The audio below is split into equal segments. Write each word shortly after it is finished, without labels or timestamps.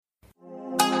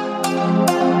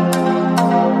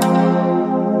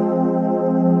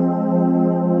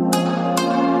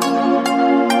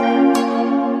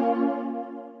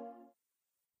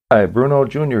Hi, Bruno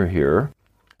Jr. here.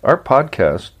 Our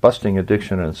podcast, Busting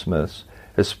Addiction and Smiths,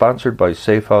 is sponsored by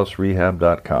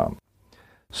SafeHouseRehab.com.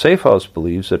 SafeHouse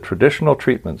believes that traditional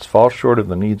treatments fall short of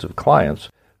the needs of clients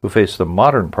who face the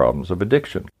modern problems of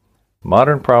addiction.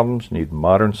 Modern problems need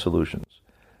modern solutions.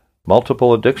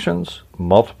 Multiple addictions,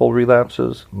 multiple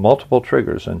relapses, multiple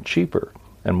triggers, and cheaper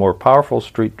and more powerful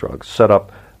street drugs set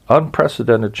up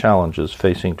unprecedented challenges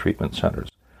facing treatment centers.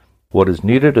 What is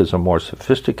needed is a more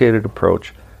sophisticated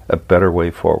approach, a better way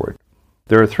forward.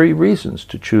 There are 3 reasons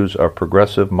to choose our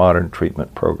progressive modern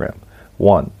treatment program.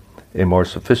 1, a more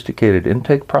sophisticated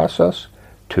intake process.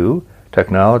 2,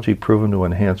 technology proven to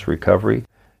enhance recovery.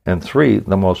 And 3,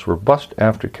 the most robust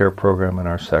aftercare program in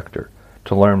our sector.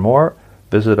 To learn more,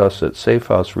 visit us at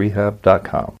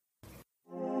SafeHouseRehab.com.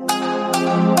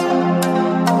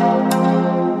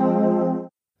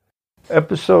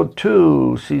 Episode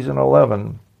 2, Season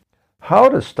 11, How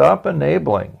to Stop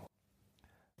Enabling.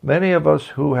 Many of us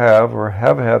who have or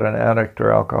have had an addict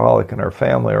or alcoholic in our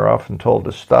family are often told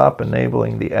to stop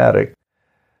enabling the addict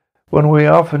when we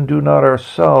often do not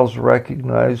ourselves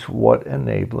recognize what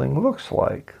enabling looks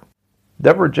like.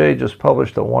 Deborah J. just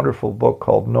published a wonderful book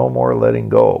called No More Letting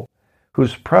Go,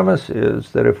 whose premise is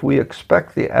that if we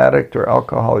expect the addict or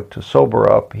alcoholic to sober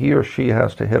up, he or she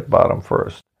has to hit bottom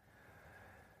first.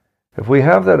 If we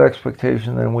have that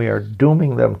expectation, then we are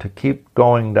dooming them to keep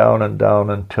going down and down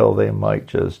until they might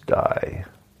just die.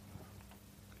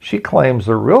 She claims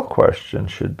the real question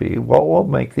should be, what will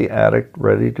make the addict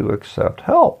ready to accept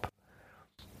help?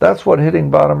 That's what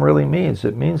hitting bottom really means.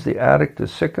 It means the addict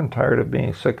is sick and tired of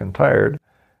being sick and tired,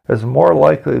 has more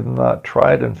likely than not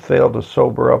tried and failed to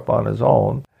sober up on his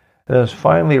own, and is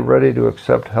finally ready to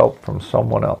accept help from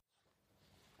someone else.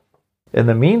 In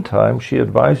the meantime, she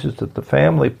advises that the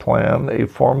family plan a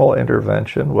formal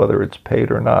intervention, whether it's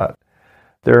paid or not.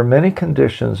 There are many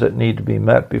conditions that need to be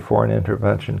met before an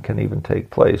intervention can even take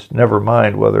place, never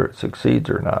mind whether it succeeds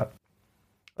or not.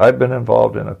 I've been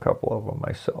involved in a couple of them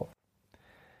myself.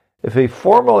 If a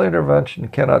formal intervention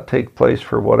cannot take place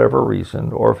for whatever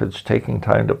reason, or if it's taking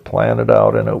time to plan it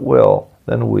out, and it will,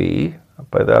 then we,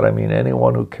 by that I mean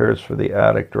anyone who cares for the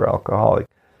addict or alcoholic,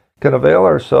 can avail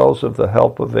ourselves of the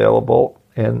help available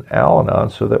in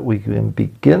Al-Anon so that we can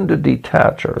begin to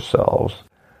detach ourselves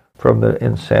from the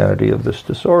insanity of this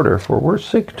disorder, for we're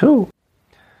sick too.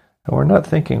 And we're not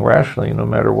thinking rationally no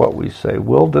matter what we say.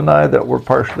 We'll deny that we're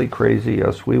partially crazy.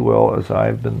 Yes, we will, as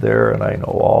I've been there and I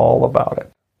know all about it.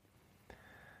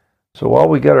 So while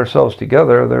we get ourselves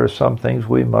together, there are some things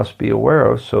we must be aware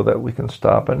of so that we can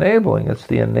stop enabling. It's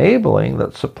the enabling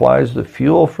that supplies the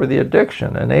fuel for the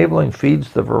addiction. Enabling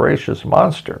feeds the voracious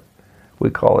monster we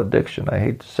call addiction. I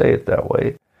hate to say it that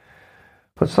way,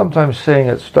 but sometimes saying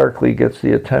it starkly gets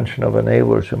the attention of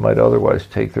enablers who might otherwise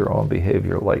take their own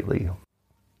behavior lightly.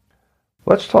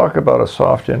 Let's talk about a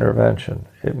soft intervention.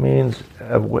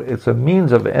 It's a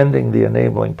means of ending the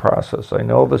enabling process. I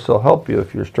know this will help you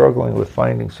if you're struggling with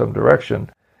finding some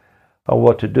direction on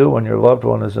what to do when your loved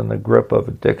one is in the grip of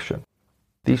addiction.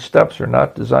 These steps are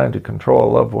not designed to control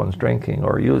a loved one's drinking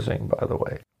or using, by the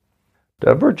way.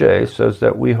 Deborah J. says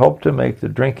that we hope to make the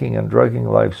drinking and drugging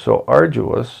life so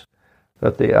arduous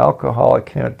that the alcoholic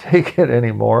can't take it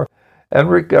anymore and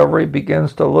recovery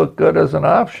begins to look good as an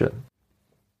option.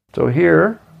 So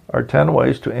here are 10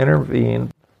 ways to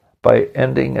intervene by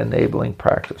ending enabling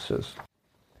practices.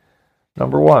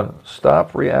 Number 1,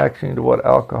 stop reacting to what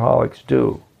alcoholics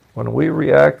do. When we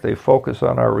react, they focus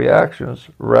on our reactions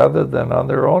rather than on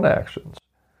their own actions.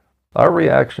 Our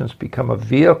reactions become a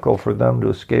vehicle for them to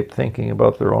escape thinking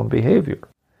about their own behavior.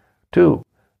 2,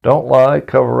 don't lie,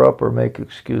 cover up, or make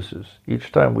excuses.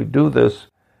 Each time we do this,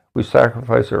 we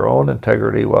sacrifice our own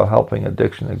integrity while helping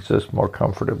addiction exist more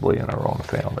comfortably in our own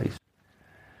families.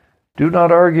 Do not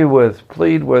argue with,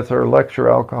 plead with, or lecture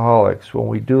alcoholics. When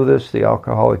we do this, the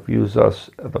alcoholic views us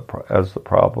as the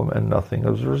problem and nothing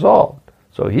is resolved.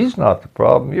 So he's not the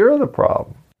problem, you're the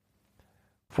problem.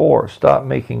 4, stop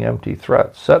making empty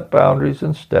threats. Set boundaries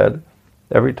instead.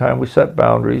 Every time we set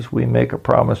boundaries, we make a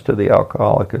promise to the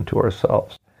alcoholic and to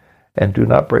ourselves. And do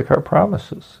not break our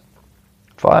promises.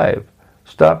 5,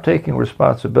 stop taking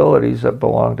responsibilities that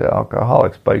belong to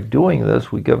alcoholics. By doing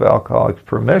this, we give alcoholics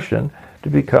permission to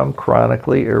become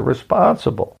chronically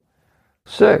irresponsible.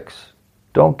 6,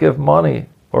 don't give money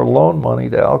or loan money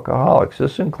to alcoholics.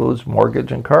 This includes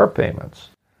mortgage and car payments.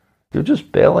 You're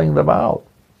just bailing them out.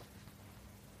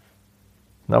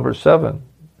 Number 7,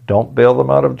 don't bail them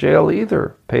out of jail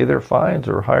either. Pay their fines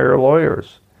or hire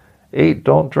lawyers. 8,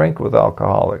 don't drink with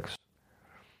alcoholics.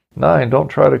 9, don't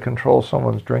try to control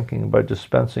someone's drinking by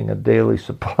dispensing a daily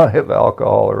supply of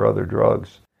alcohol or other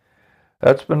drugs.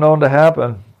 That's been known to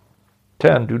happen.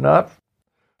 10. Do not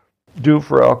do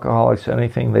for alcoholics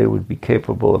anything they would be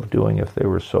capable of doing if they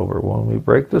were sober. When we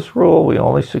break this rule, we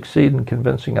only succeed in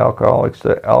convincing alcoholics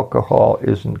that alcohol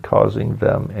isn't causing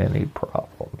them any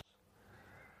problems.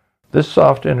 This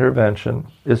soft intervention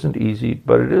isn't easy,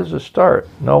 but it is a start.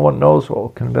 No one knows what will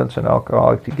convince an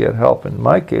alcoholic to get help. In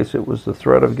my case, it was the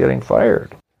threat of getting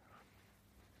fired,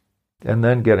 and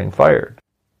then getting fired.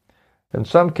 In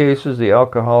some cases, the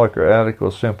alcoholic or addict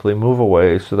will simply move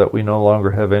away so that we no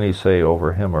longer have any say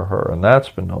over him or her, and that's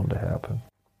been known to happen.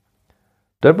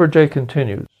 Deborah J.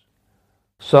 continues,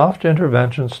 soft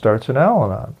intervention starts in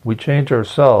Al-Anon. We change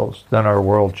ourselves, then our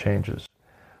world changes.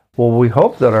 Well, we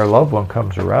hope that our loved one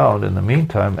comes around. In the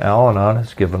meantime, Al-Anon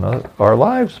has given us our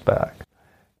lives back.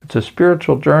 It's a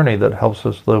spiritual journey that helps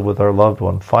us live with our loved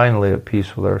one, finally at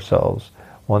peace with ourselves,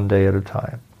 one day at a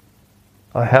time.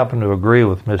 I happen to agree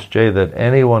with Miss J that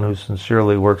anyone who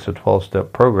sincerely works a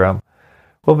 12-step program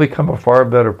will become a far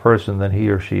better person than he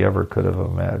or she ever could have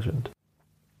imagined.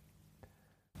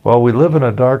 While we live in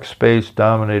a dark space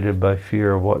dominated by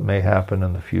fear of what may happen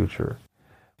in the future,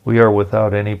 we are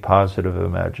without any positive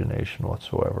imagination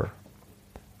whatsoever.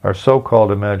 Our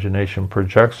so-called imagination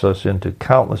projects us into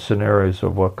countless scenarios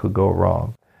of what could go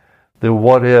wrong. The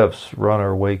what-ifs run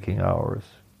our waking hours.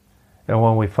 And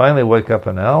when we finally wake up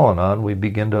in Al-Anon, we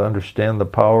begin to understand the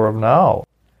power of now.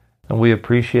 And we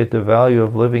appreciate the value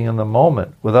of living in the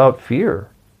moment without fear.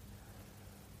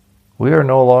 We are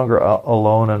no longer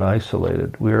alone and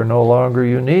isolated. We are no longer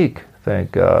unique,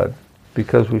 thank God,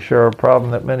 because we share a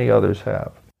problem that many others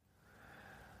have.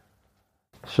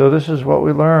 So this is what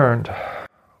we learned.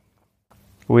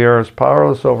 We are as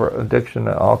powerless over addiction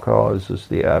to alcohol as is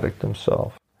the addict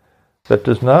himself. That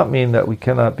does not mean that we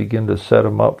cannot begin to set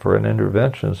him up for an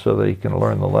intervention so that he can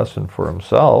learn the lesson for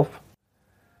himself.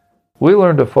 We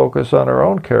learn to focus on our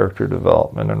own character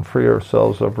development and free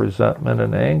ourselves of resentment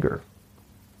and anger.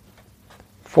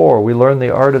 4, we learn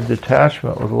the art of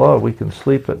detachment with love. We can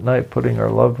sleep at night putting our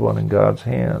loved one in God's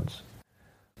hands.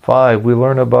 5, we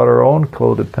learn about our own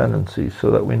codependency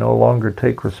so that we no longer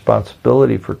take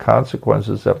responsibility for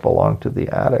consequences that belong to the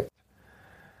addict.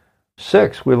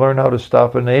 6, we learn how to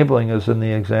stop enabling, as in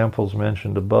the examples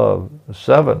mentioned above.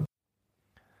 7,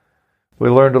 we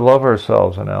learn to love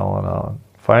ourselves in Al-Anon,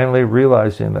 finally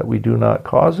realizing that we do not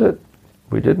cause it,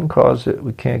 we didn't cause it,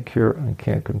 we can't cure it, and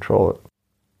can't control it.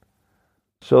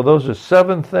 So those are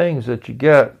 7 things that you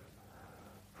get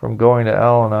from going to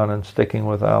Al-Anon and sticking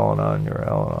with Al-Anon, your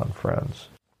Al-Anon friends.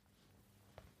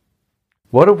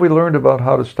 What have we learned about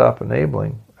how to stop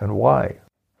enabling and why?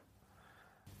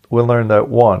 We learned that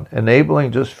 1,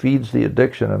 enabling just feeds the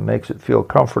addiction and makes it feel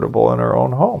comfortable in our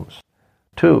own homes.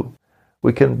 2,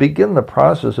 we can begin the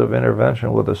process of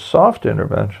intervention with a soft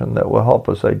intervention that will help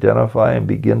us identify and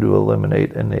begin to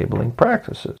eliminate enabling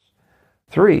practices.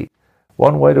 3,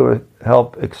 one way to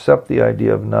help accept the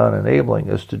idea of non-enabling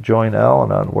is to join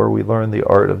Al-Anon, where we learn the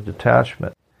art of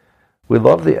detachment. We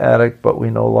love the addict, but we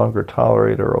no longer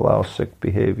tolerate or allow sick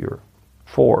behavior.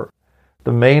 4,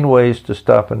 the main ways to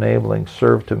stop enabling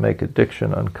serve to make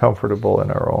addiction uncomfortable in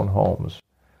our own homes.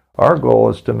 Our goal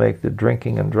is to make the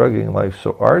drinking and drugging life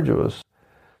so arduous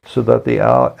so that the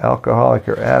alcoholic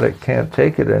or addict can't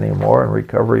take it anymore and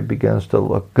recovery begins to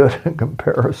look good in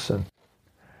comparison.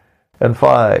 And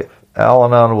 5,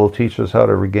 Al-Anon will teach us how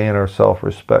to regain our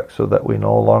self-respect so that we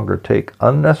no longer take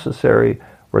unnecessary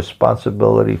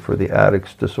responsibility for the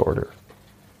addict's disorder.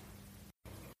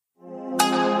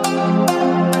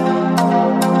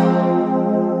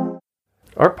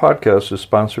 Our podcast is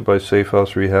sponsored by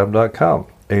SafeHouseRehab.com,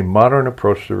 a modern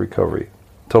approach to recovery.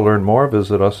 To learn more,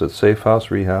 visit us at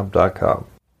SafeHouseRehab.com.